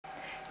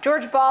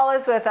George Ball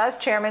is with us,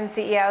 Chairman and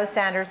CEO,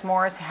 Sanders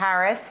Morris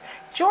Harris.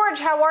 George,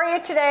 how are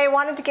you today? I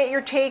wanted to get your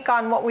take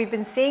on what we've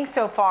been seeing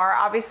so far.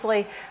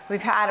 Obviously,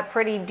 we've had a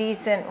pretty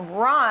decent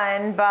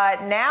run,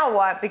 but now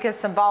what? Because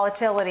some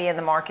volatility in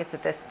the markets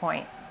at this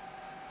point.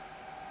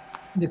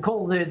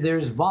 Nicole,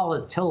 there's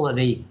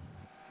volatility,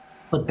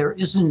 but there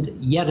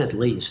isn't yet, at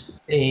least,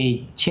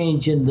 a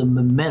change in the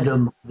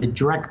momentum, the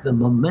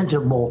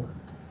momentamal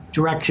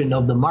direction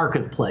of the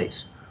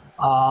marketplace.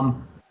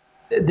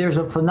 There's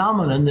a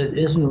phenomenon that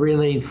isn't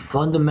really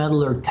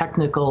fundamental or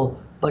technical,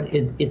 but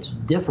it's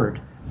different,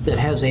 that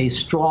has a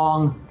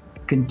strong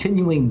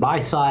continuing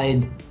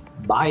buy-side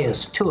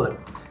bias to it.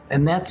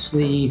 And that's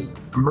the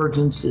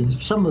emergence,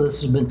 some of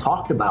this has been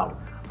talked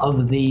about,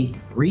 of the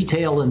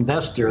retail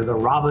investor, the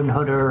Robin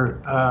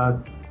Hooder,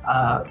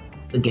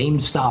 the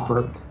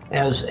GameStopper,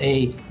 as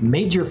a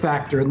major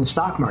factor in the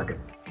stock market.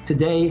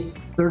 Today,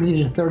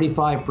 30 to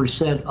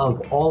 35%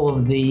 of all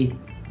of the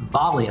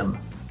volume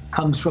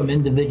comes from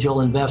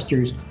individual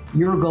investors. A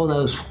year ago, that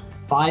was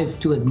 5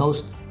 to at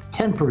most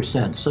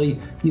 10%. So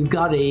you've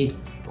got a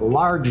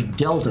large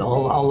delta, a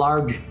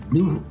large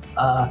new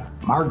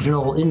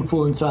marginal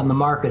influence on the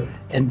market.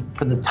 And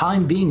for the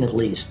time being, at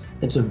least,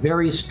 it's a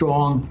very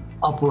strong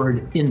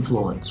upward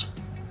influence.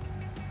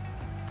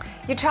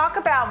 You talk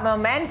about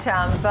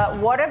momentum, but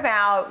what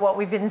about what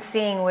we've been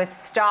seeing with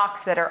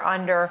stocks that are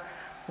under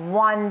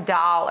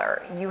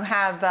 $1? You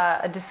have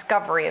a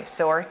discovery of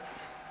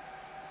sorts.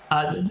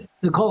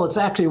 Nicole, it's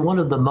actually one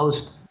of the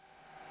most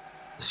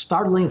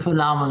startling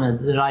phenomena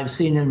that I've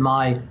seen in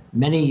my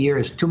many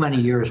years, too many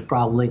years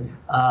probably,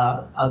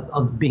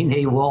 of being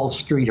a Wall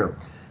Streeter.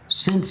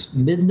 Since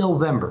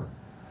mid-November,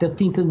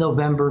 15th of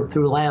November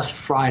through last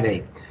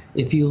Friday,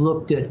 if you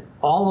looked at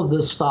all of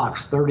the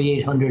stocks,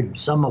 3,800,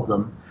 some of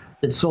them,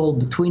 that sold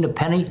between a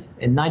penny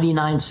and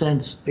 99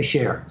 cents a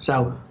share.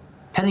 So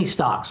penny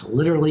stocks,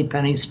 literally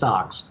penny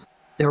stocks,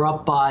 they're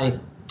up by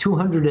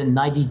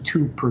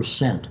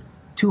 292%.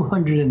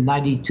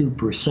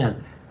 292%.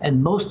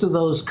 And most of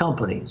those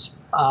companies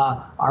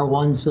are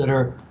ones that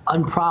are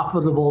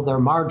unprofitable, they're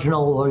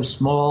marginal, they're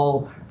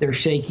small, they're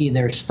shaky,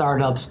 they're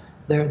startups.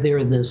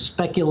 They're the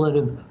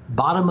speculative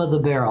bottom of the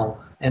barrel,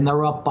 and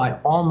they're up by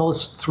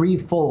almost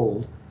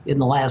threefold in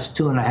the last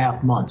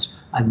 2.5 months.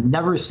 I've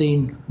never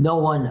seen, no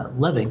one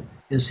living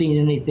has seen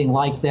anything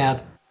like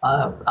that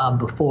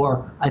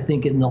before, I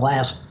think, in the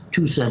last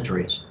 2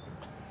 centuries.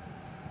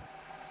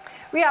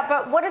 Yeah,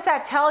 but what does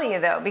that tell you,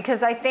 though?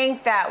 Because I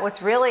think that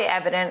what's really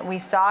evident, we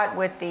saw it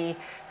with the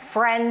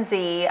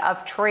frenzy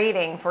of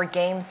trading for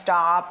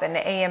GameStop and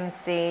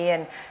AMC,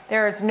 and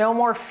there's no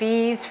more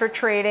fees for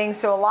trading.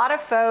 So a lot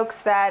of folks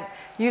that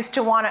used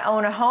to want to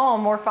own a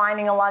home, we're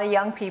finding a lot of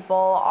young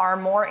people are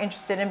more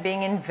interested in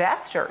being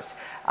investors.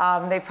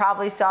 They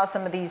probably saw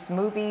some of these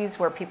movies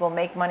where people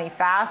make money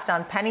fast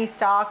on penny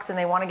stocks and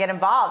they want to get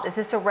involved. Is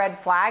this a red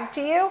flag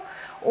to you?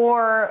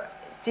 Or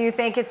do you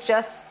think it's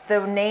just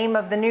the name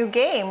of the new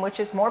game, which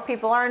is more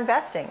people are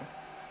investing?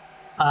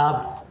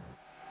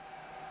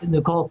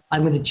 Nicole,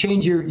 I'm going to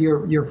change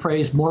your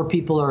phrase, more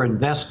people are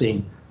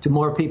investing, to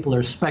more people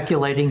are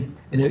speculating.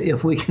 And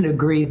if we can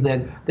agree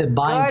that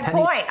buying penny stocks. Good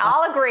point.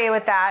 I'll agree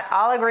with that.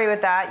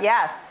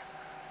 Yes.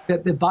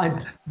 That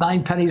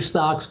buying penny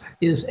stocks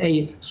is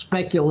a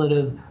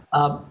speculative,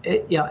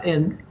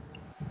 and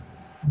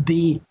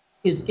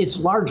it's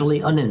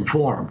largely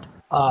uninformed.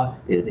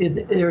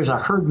 There's a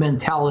herd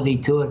mentality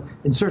to it,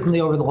 and certainly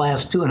over the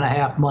last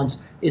 2.5 months,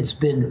 it's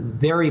been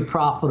very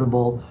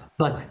profitable,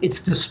 but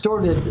it's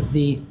distorted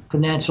the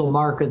financial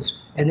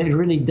markets, and it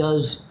really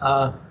does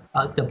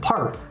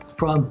depart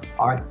from,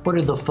 all right, what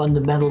are the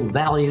fundamental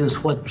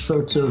values, what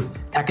sorts of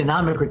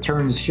economic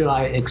returns should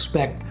I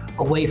expect,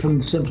 away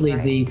from simply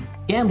the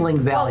gambling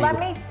value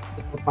of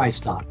price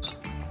stocks.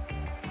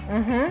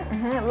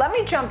 Let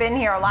me jump in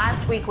here.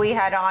 Last week we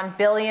had on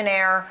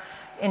billionaire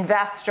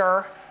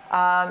investor,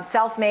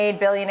 self-made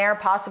billionaire,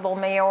 possible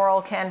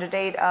mayoral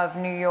candidate of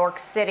New York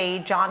City,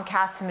 John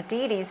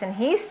Catsimatidis, and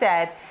he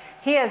said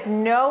he has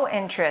no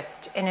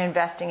interest in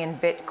investing in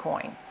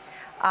Bitcoin.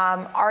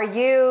 Are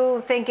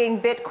you thinking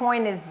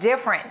Bitcoin is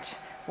different?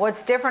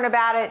 What's different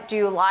about it? Do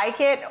you like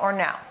it or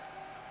no?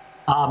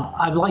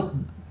 I've liked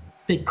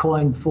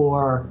Bitcoin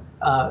for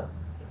a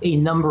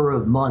number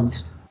of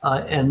months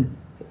and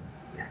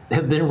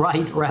have been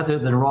right rather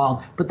than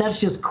wrong, but that's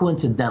just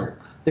coincidental.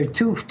 There are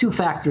two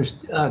factors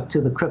to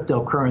the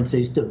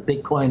cryptocurrencies, to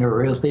Bitcoin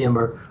or Ethereum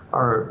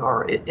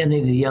or any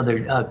of the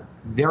other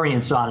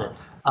variants on it.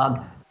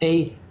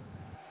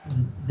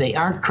 They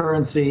aren't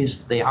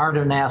currencies, they aren't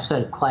an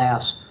asset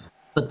class,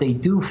 but they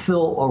do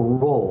fill a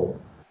role.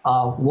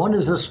 One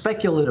is a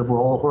speculative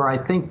role where I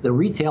think the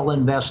retail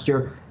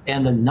investor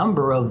and a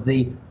number of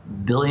the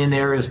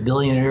billionaire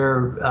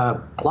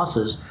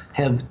pluses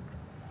have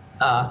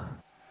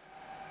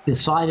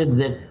decided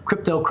that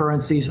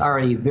cryptocurrencies are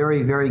a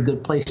very, very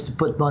good place to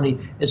put money,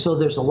 and so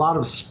there's a lot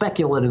of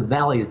speculative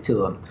value to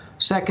them.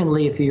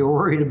 Secondly, if you're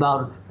worried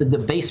about the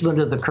debasement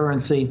of the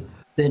currency,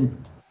 then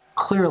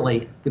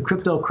clearly the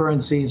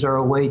cryptocurrencies are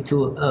a way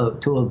to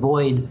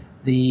avoid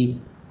the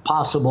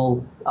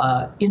possible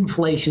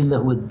inflation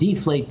that would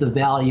deflate the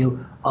value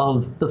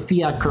of the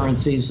fiat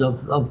currencies,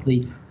 of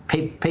the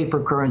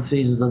paper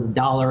currencies, the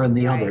dollar and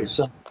the others.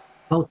 So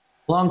both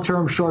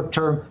long-term,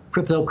 short-term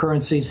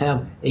cryptocurrencies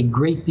have a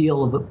great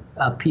deal of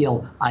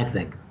appeal, I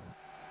think.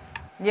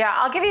 Yeah,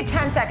 I'll give you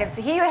 10 seconds.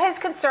 His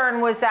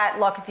concern was that,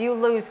 look, if you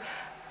lose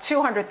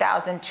 $200,000,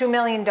 $2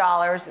 million,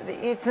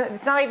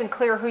 it's not even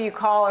clear who you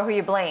call or who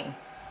you blame.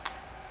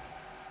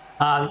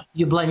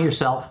 You blame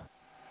yourself.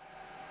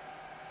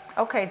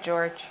 Okay,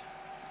 George.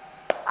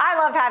 I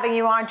love having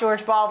you on,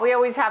 George Ball. We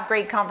always have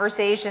great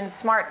conversations,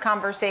 smart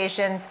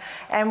conversations,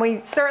 and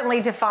we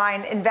certainly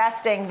define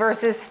investing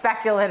versus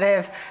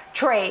speculative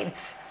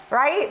trades,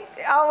 right?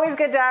 Always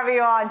good to have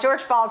you on.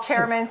 George Ball,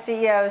 Chairman,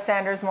 CEO,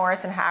 Sanders,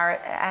 Morrison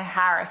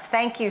Harris.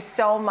 Thank you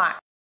so much.